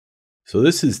So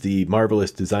this is the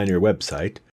Marvelous Designer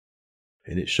website,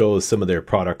 and it shows some of their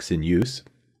products in use.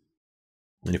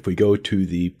 And if we go to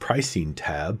the pricing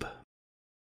tab,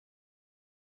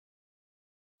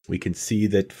 we can see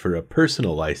that for a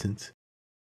personal license,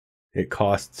 it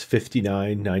costs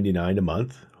 $59.99 a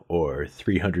month, or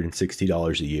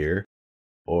 $360 a year,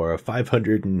 or a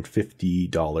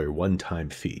 $550 one-time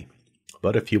fee.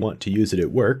 But if you want to use it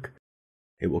at work,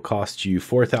 it will cost you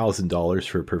 $4,000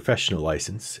 for a professional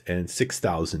license and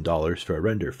 $6,000 for a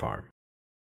render farm.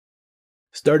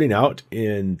 Starting out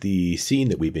in the scene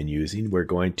that we've been using, we're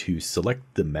going to select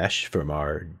the mesh from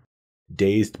our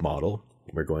dazed model.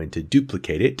 We're going to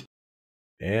duplicate it,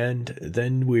 and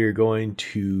then we're going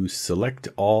to select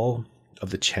all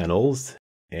of the channels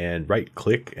and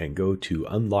right-click and go to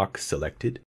Unlock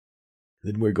Selected.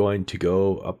 Then we're going to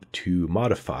go up to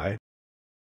Modify.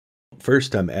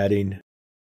 First, I'm adding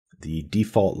the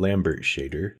default Lambert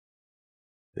shader.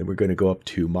 Then we're going to go up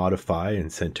to Modify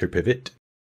and Center Pivot.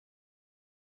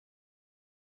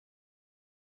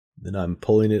 Then I'm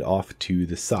pulling it off to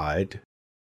the side.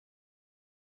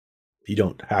 You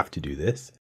don't have to do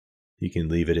this. You can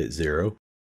leave it at 0.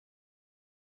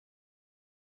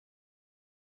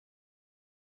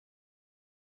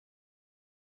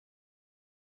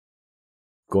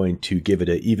 Going to give it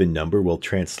an even number. We'll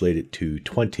translate it to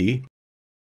 20.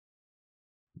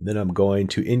 Then I'm going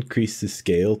to increase the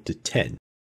scale to 10,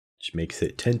 which makes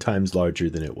it 10 times larger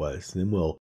than it was. Then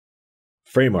we'll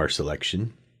frame our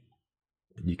selection.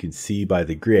 You can see by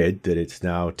the grid that it's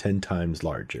now 10 times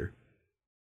larger.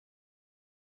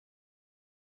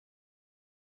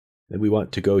 Then we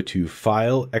want to go to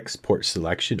File, Export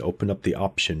Selection, open up the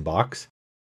option box.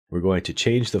 We're going to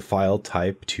change the file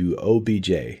type to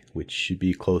OBJ, which should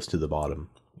be close to the bottom.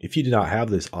 If you do not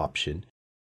have this option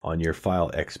on your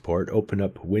file export, open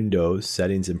up Windows,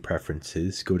 Settings and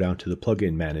Preferences, go down to the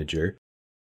Plugin Manager,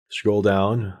 scroll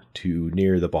down to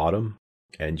near the bottom,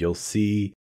 and you'll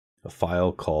see a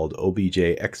file called OBJ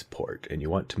Export, and you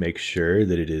want to make sure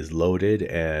that it is loaded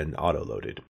and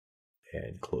auto-loaded.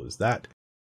 And close that.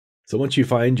 So once you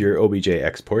find your OBJ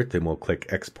export, then we'll click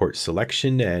Export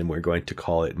Selection, and we're going to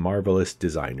call it Marvelous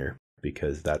Designer,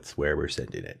 because that's where we're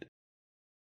sending it.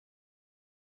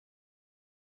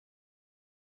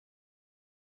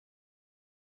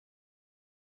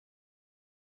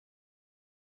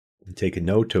 And take a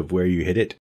note of where you hit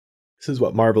it. This is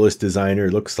what Marvelous Designer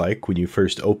looks like when you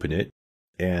first open it,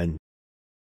 and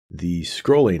the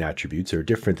scrolling attributes are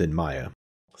different than Maya,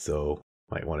 so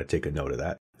might want to take a note of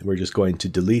that. We're just going to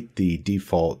delete the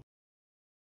default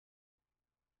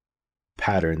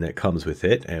pattern that comes with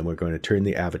it, and we're going to turn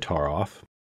the avatar off.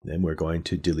 Then we're going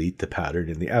to delete the pattern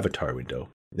in the avatar window.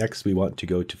 Next, we want to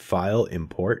go to File,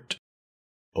 Import,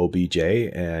 OBJ,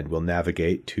 and we'll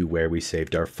navigate to where we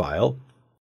saved our file.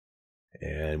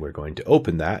 And we're going to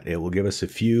open that. It will give us a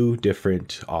few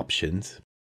different options.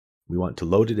 We want to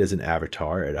load it as an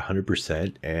avatar at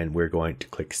 100%, and we're going to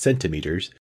click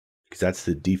centimeters, because that's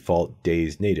the default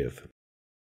dazed native.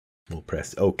 We'll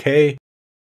press OK,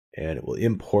 and it will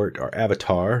import our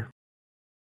avatar.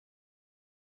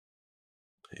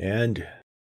 And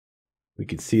we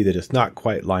can see that it's not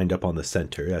quite lined up on the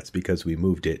center. That's because we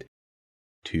moved it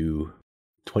to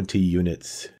 20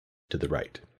 units to the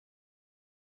right.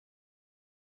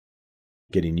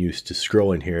 Getting used to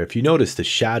scrolling here. If you notice, the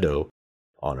shadow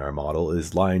on our model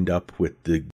is lined up with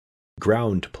the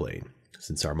ground plane.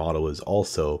 Since our model is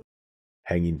also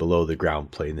hanging below the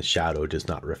ground plane, the shadow does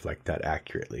not reflect that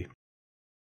accurately.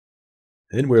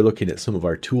 Then we're looking at some of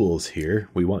our tools here.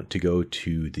 We want to go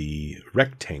to the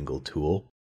rectangle tool.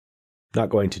 I'm not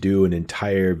going to do an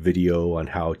entire video on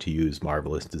how to use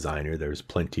Marvelous Designer. There's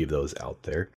plenty of those out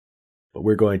there. But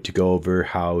we're going to go over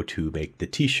how to make the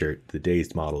t-shirt the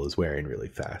dazed model is wearing really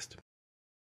fast.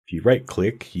 If you right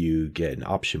click, you get an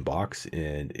option box,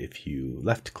 and if you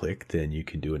left click, then you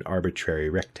can do an arbitrary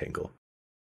rectangle.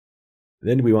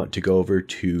 Then we want to go over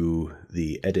to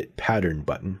the Edit Pattern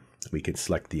button. We can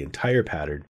select the entire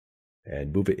pattern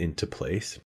and move it into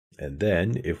place. And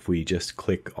then if we just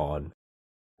click on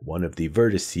one of the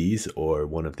vertices or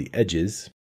one of the edges,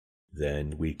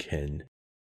 then we can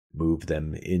move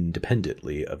them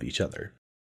independently of each other.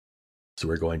 So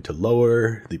we're going to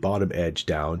lower the bottom edge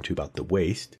down to about the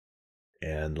waist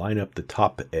and line up the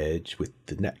top edge with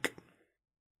the neck.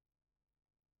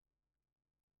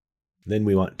 Then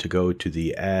we want to go to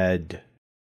the Add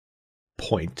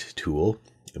Point tool,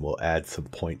 and we'll add some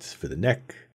points for the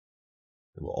neck.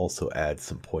 And we'll also add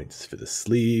some points for the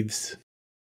sleeves.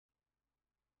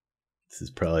 This is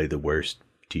probably the worst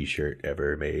t-shirt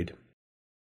ever made.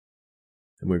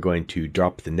 And we're going to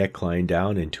drop the neckline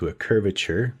down into a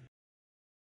curvature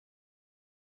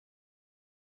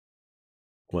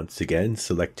Once again,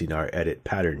 selecting our Edit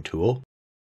Pattern tool,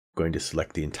 I'm going to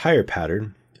select the entire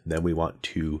pattern. Then we want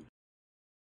to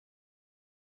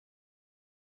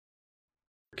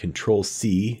Control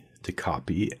C to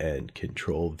copy and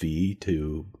Control V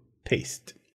to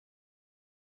paste.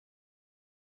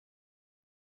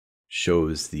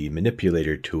 Shows the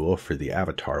manipulator tool for the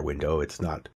avatar window. It's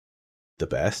not the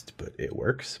best, but it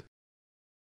works.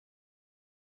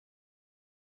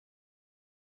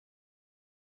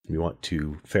 We want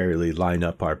to fairly line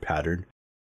up our pattern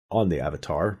on the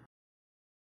avatar,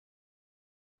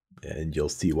 and you'll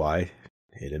see why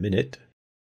in a minute.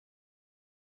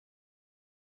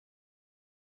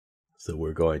 So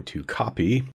we're going to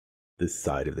copy this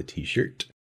side of the t-shirt,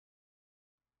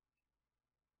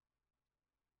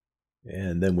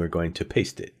 and then we're going to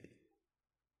paste it.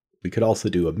 We could also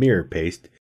do a mirror paste,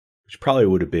 which probably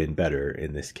would have been better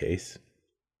in this case.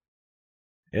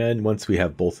 And once we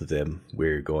have both of them,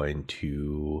 we're going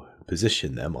to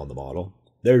position them on the model.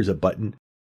 There's a button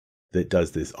that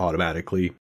does this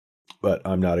automatically, but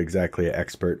I'm not exactly an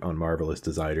expert on Marvelous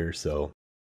Designer, so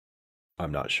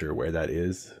I'm not sure where that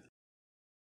is.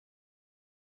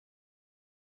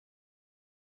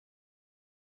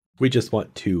 We just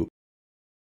want to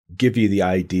give you the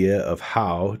idea of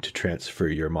how to transfer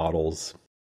your models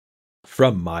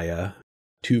from Maya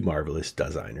to Marvelous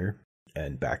Designer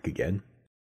and back again.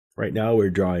 Right now we're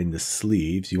drawing the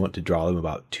sleeves. You want to draw them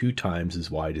about 2 times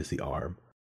as wide as the arm.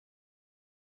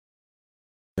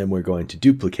 Then we're going to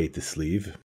duplicate the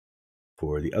sleeve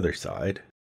for the other side.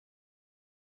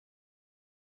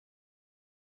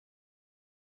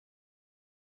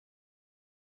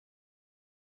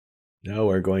 Now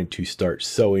we're going to start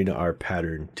sewing our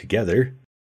pattern together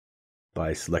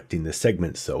by selecting the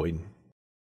segment sewing.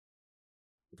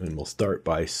 And we'll start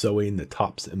by sewing the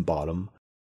tops and bottom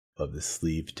of the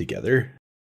sleeve together.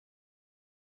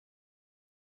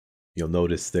 You'll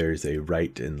notice there's a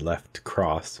right and left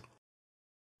cross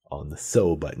on the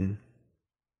sew button.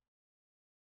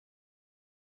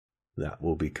 That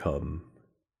will become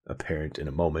apparent in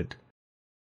a moment.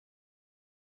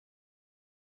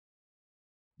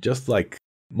 Just like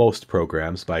most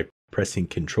programs, by pressing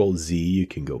Control Z, you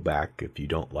can go back if you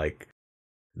don't like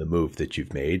the move that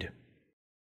you've made.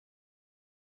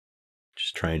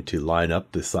 Just trying to line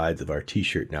up the sides of our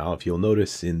t-shirt now. If you'll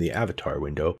notice in the avatar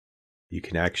window, you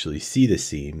can actually see the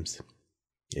seams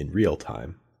in real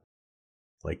time.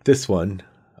 Like this one,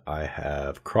 I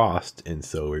have crossed, and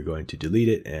so we're going to delete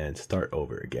it and start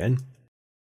over again.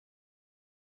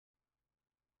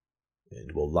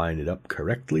 And we'll line it up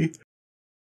correctly.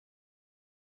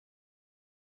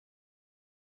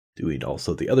 Doing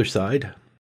also the other side.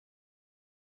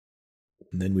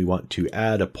 And then we want to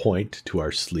add a point to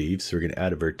our sleeves. So we're going to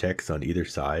add a vertex on either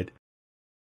side,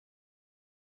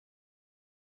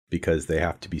 because they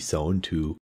have to be sewn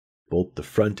to both the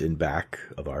front and back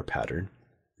of our pattern.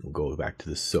 We'll go back to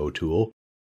the sew tool.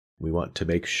 We want to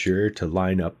make sure to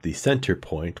line up the center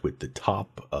point with the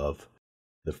top of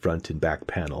the front and back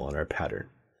panel on our pattern.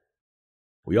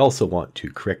 We also want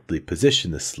to correctly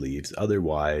position the sleeves,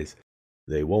 otherwise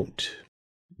they won't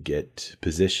get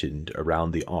positioned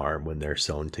around the arm when they're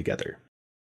sewn together.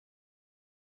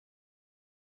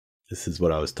 This is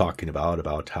what I was talking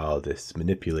about how this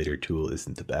manipulator tool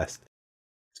isn't the best.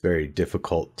 It's very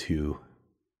difficult to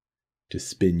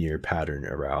spin your pattern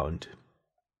around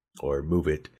or move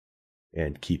it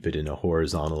and keep it in a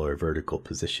horizontal or vertical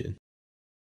position.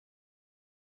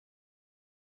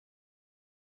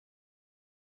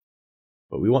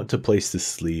 But we want to place the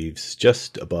sleeves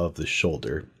just above the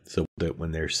shoulder so that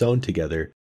when they're sewn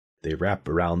together, they wrap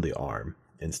around the arm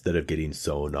instead of getting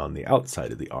sewn on the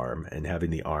outside of the arm and having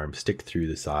the arm stick through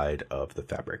the side of the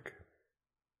fabric.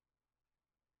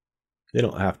 They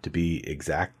don't have to be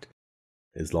exact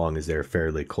as long as they're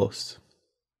fairly close.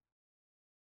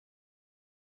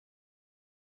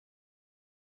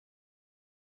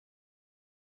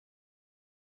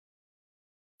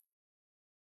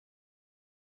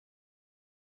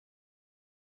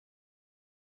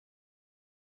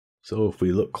 So if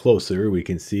we look closer, we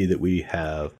can see that we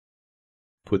have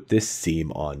put this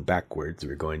seam on backwards.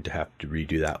 We're going to have to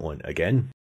redo that one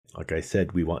again. Like I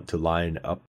said, we want to line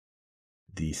up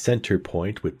the center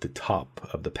point with the top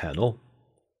of the panel.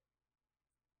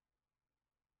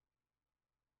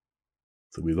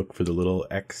 So we look for the little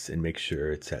X and make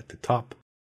sure it's at the top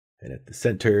and at the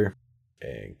center,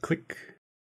 and click.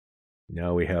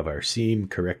 Now we have our seam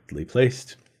correctly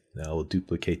placed. Now we'll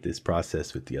duplicate this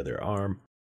process with the other arm.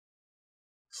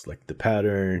 Select the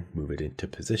pattern, move it into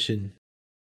position.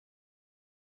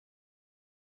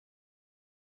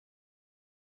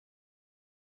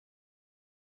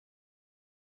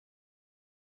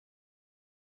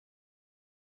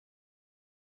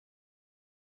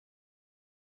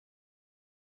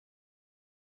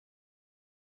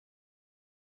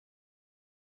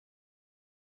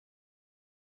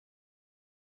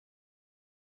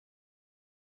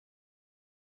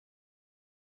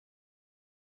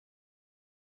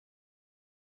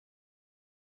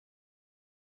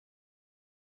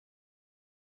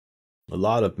 A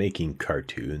lot of making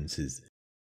cartoons is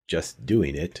just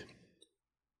doing it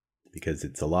because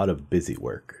it's a lot of busy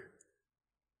work.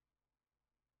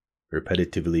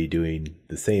 Repetitively doing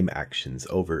the same actions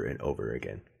over and over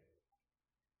again.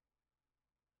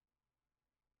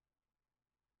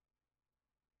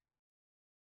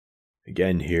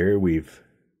 Again, here we've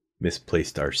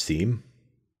misplaced our seam.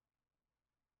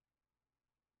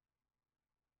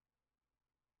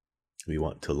 We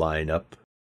want to line up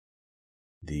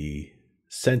the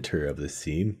center of the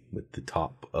seam with the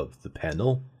top of the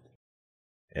panel,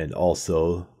 and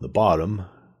also the bottom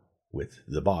with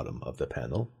the bottom of the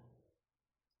panel.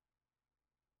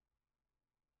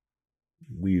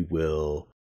 We will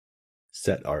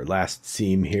set our last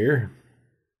seam here,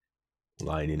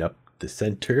 lining up the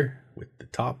center with the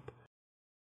top,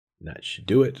 and that should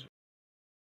do it.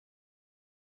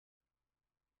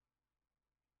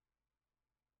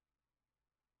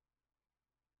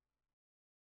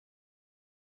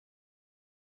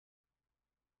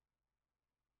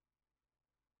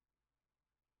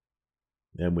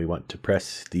 Then we want to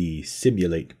press the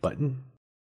simulate button.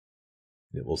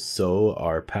 It will sew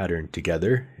our pattern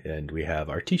together and we have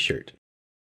our t-shirt.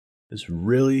 This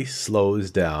really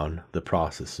slows down the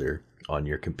processor on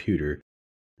your computer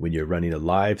when you're running a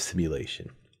live simulation.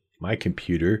 My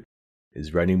computer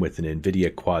is running with an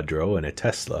NVIDIA Quadro and a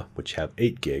Tesla, which have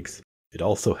 8 gigs. It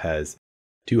also has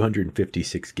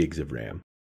 256 gigs of RAM.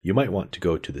 You might want to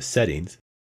go to the settings,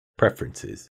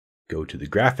 preferences, go to the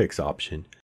graphics option,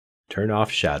 turn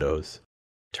off shadows,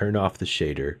 turn off the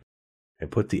shader, and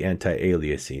put the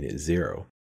anti-aliasing at 0.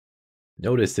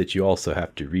 Notice that you also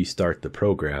have to restart the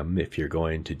program if you're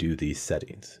going to do these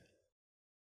settings.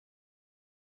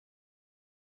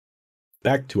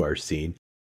 Back to our scene,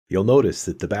 you'll notice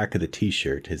that the back of the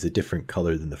t-shirt is a different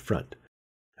color than the front.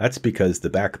 That's because the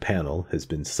back panel has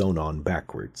been sewn on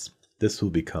backwards. This will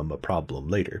become a problem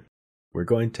later. We're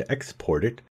going to export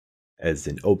it as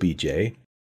an OBJ.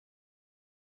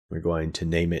 We're going to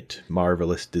name it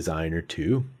Marvelous Designer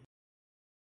 2.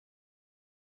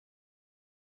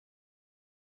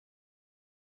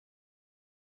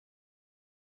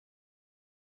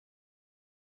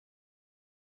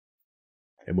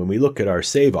 And when we look at our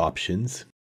save options,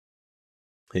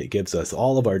 it gives us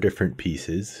all of our different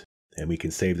pieces, and we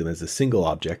can save them as a single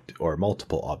object or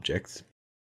multiple objects.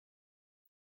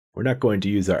 We're not going to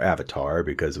use our avatar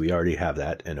because we already have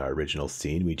that in our original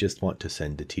scene. We just want to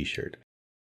send a t-shirt.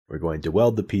 We're going to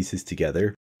weld the pieces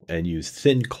together and use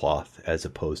thin cloth as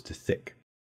opposed to thick.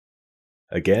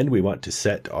 Again, we want to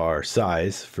set our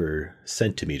size for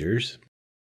centimeters.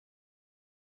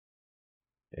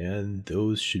 And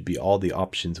those should be all the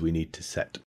options we need to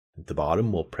set. At the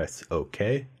bottom, we'll press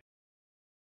OK.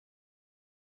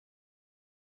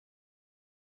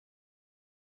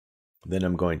 Then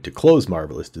I'm going to close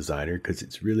Marvelous Designer because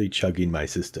it's really chugging my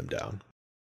system down.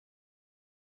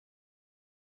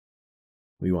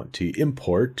 We want to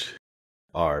import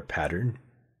our pattern.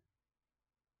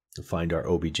 Find our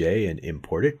OBJ and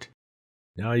import it.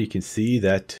 Now you can see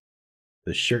that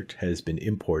the shirt has been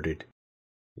imported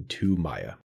into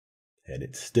Maya, and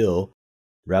it's still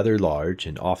rather large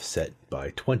and offset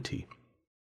by 20.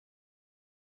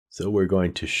 So we're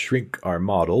going to shrink our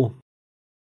model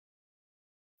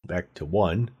back to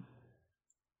 1,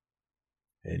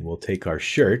 and we'll take our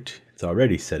shirt. It's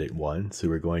already set at 1, so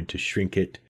we're going to shrink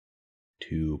it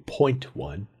to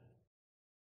 0.1.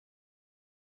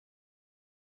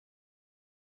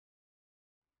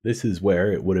 This is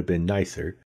where it would have been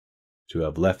nicer to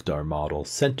have left our model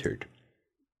centered,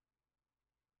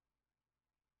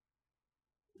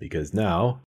 because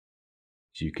now,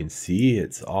 as you can see,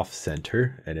 it's off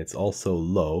center and it's also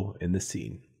low in the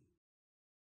scene.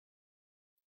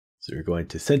 So we're going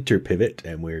to center pivot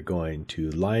and we're going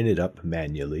to line it up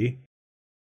manually.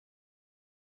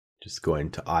 Just going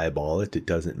to eyeball it, it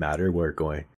doesn't matter. We're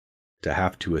going to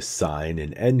have to assign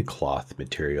an end cloth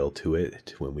material to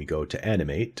it when we go to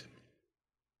animate.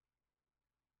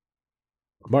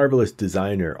 Marvelous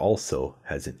Designer also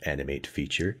has an animate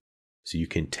feature, so you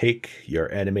can take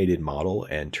your animated model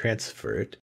and transfer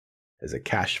it as a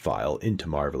cache file into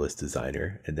Marvelous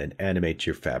Designer and then animate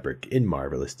your fabric in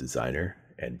Marvelous Designer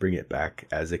and bring it back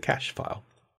as a cache file.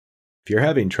 If you're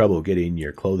having trouble getting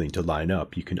your clothing to line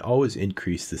up, you can always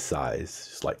increase the size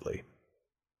slightly.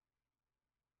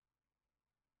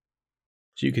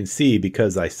 So you can see,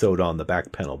 because I sewed on the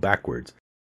back panel backwards,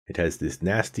 it has this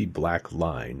nasty black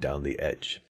line down the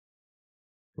edge.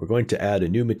 We're going to add a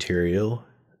new material,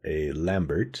 a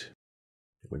Lambert.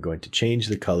 We're going to change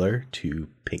the color to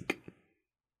pink.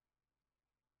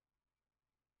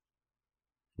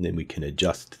 And then we can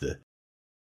adjust the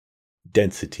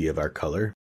density of our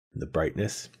color. the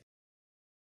brightness.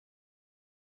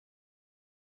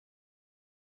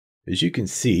 As you can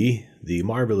see, the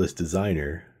Marvelous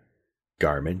Designer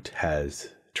garment has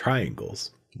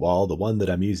triangles, while the one that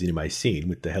I'm using in my scene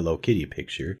with the Hello Kitty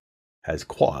picture has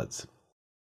quads.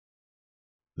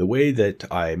 The way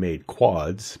that I made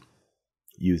quads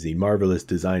using Marvelous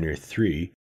Designer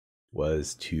 3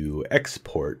 was to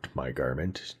export my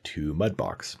garment to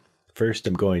Mudbox. First,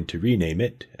 I'm going to rename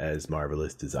it as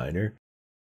Marvelous Designer.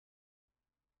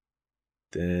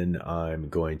 Then I'm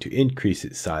going to increase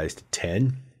its size to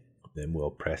 10. Then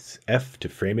we'll press F to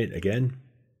frame it again.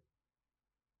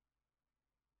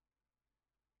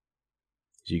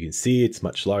 As you can see, it's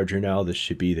much larger now. This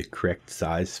should be the correct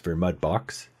size for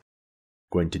Mudbox.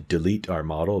 I'm going to delete our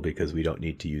model because we don't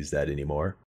need to use that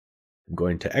anymore. I'm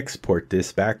going to export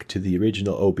this back to the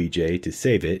original OBJ to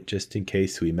save it, just in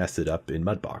case we mess it up in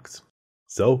Mudbox.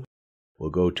 So we'll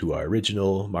go to our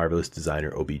original Marvelous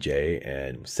Designer OBJ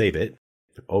and save it,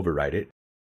 overwrite it.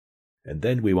 And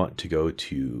then we want to go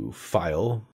to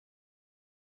File,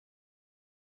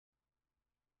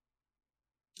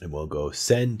 and we'll go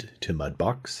Send to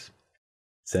Mudbox.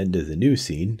 Send as a new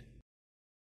scene,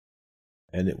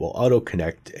 and it will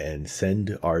auto-connect and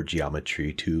send our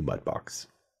geometry to Mudbox.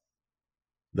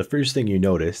 The first thing you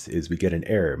notice is we get an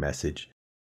error message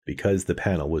because the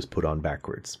panel was put on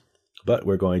backwards, but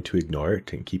we're going to ignore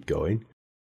it and keep going.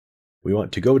 We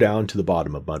want to go down to the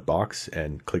bottom of Mudbox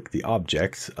and click the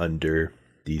objects under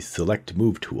the Select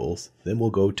Move tools. Then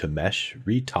we'll go to Mesh,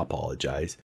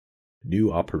 Retopologize,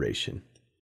 New Operation.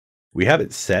 We have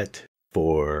it set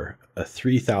for a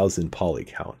 3000 poly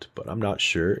count, but I'm not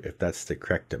sure if that's the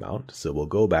correct amount. So we'll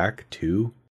go back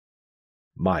to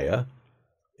Maya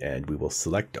and we will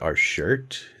select our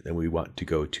shirt. Then we want to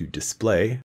go to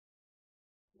Display,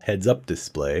 Heads Up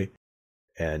Display,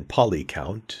 and Poly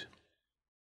Count.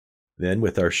 Then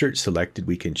with our shirt selected,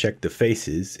 we can check the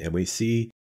faces, and we see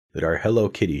that our Hello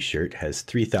Kitty shirt has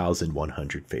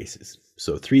 3,100 faces.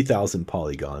 So 3,000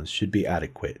 polygons should be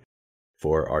adequate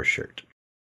for our shirt.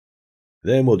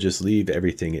 Then we'll just leave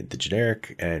everything at the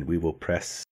generic, and we will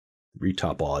press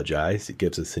Retopologize. It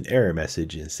gives us an error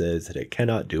message and says that it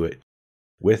cannot do it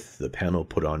with the panel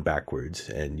put on backwards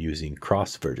and using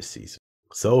cross vertices.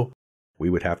 So we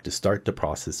would have to start the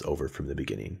process over from the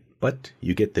beginning. But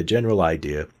you get the general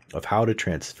idea of how to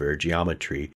transfer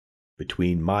geometry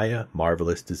between Maya,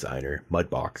 Marvelous Designer,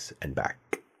 Mudbox, and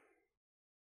back.